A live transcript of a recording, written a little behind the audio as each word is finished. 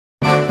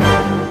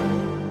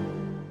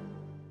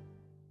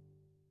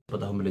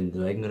Spotahome.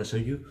 I'm gonna show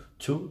you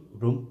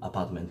 2-room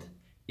apartment.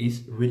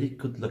 It's really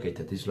good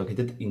located. It's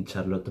located in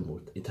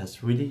Charlottenburg. It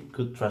has really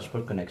good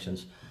transport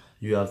connections.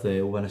 You have the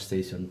U-Bahn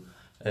station,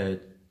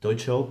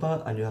 Deutsche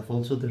Oper, and you have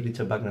also the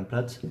Richard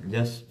Wagnerplatz,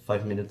 just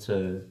 5 minutes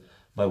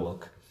by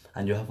walk.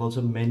 And you have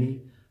also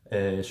many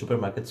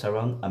supermarkets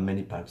around and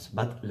many parks.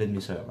 But let me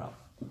show you around.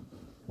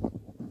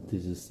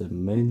 This is the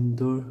main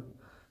door,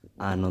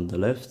 and on the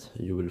left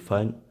you will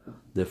find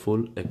the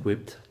full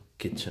equipped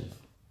kitchen.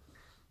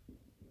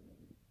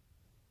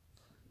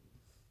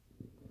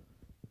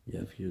 You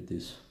have here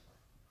this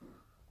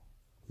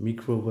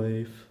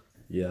microwave,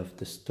 you have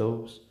the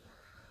stoves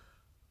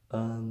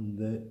and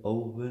the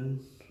oven,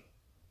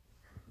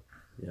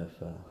 you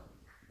have a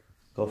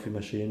coffee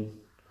machine,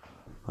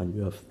 and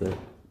you have the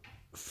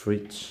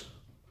fridge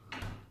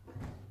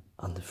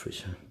and the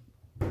freezer.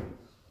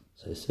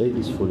 As I say,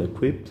 it's full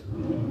equipped,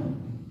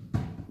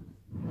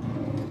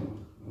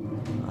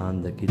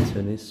 and the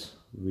kitchen is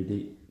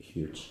really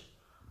huge.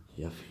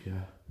 You have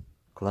here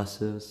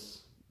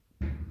glasses,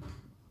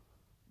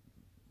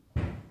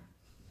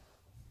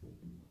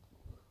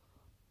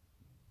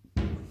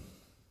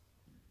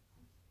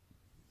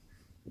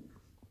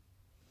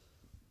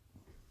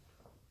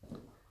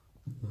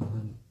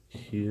 and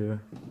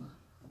here,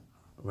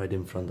 right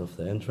in front of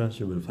the entrance,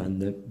 you will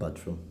find the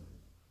bathroom.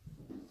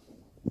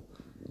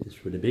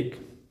 It's really big,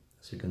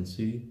 as you can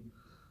see,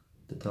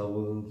 the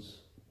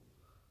towels,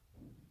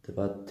 the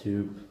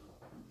bathtub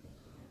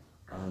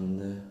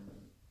and the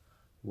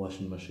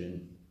washing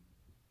machine.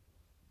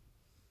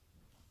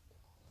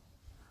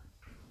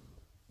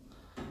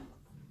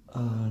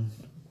 And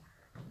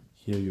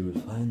here you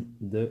will find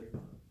the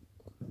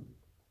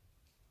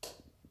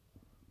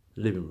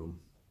living room.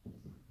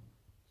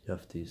 You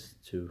have these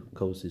 2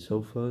 cozy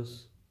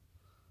sofas,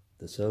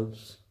 the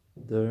shelves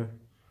there,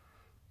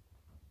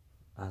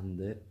 and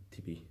the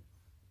TV.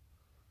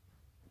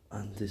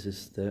 And this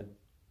is the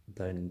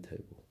dining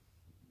table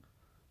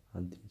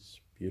and this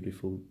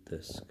beautiful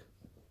desk.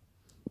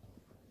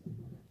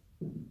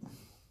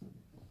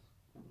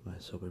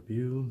 Nice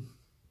overview.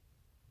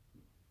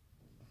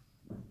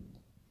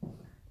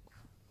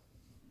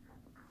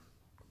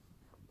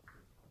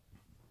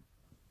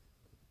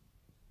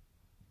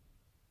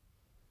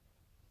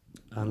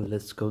 And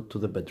let's go to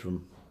the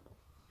bedroom.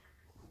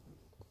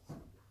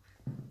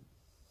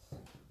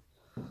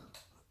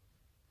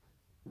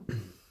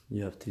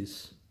 You have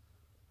this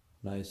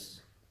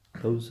nice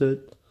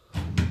closet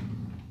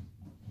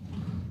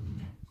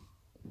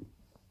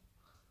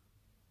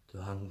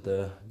to hang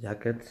the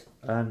jackets,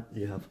 and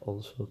you have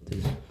also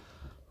this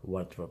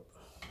wardrobe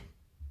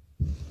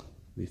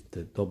with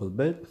the double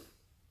bed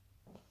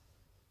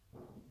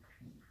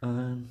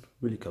and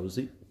really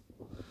cozy.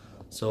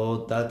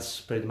 So that's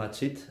pretty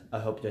much it. I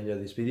hope you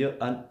enjoyed this video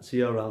and see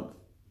you around.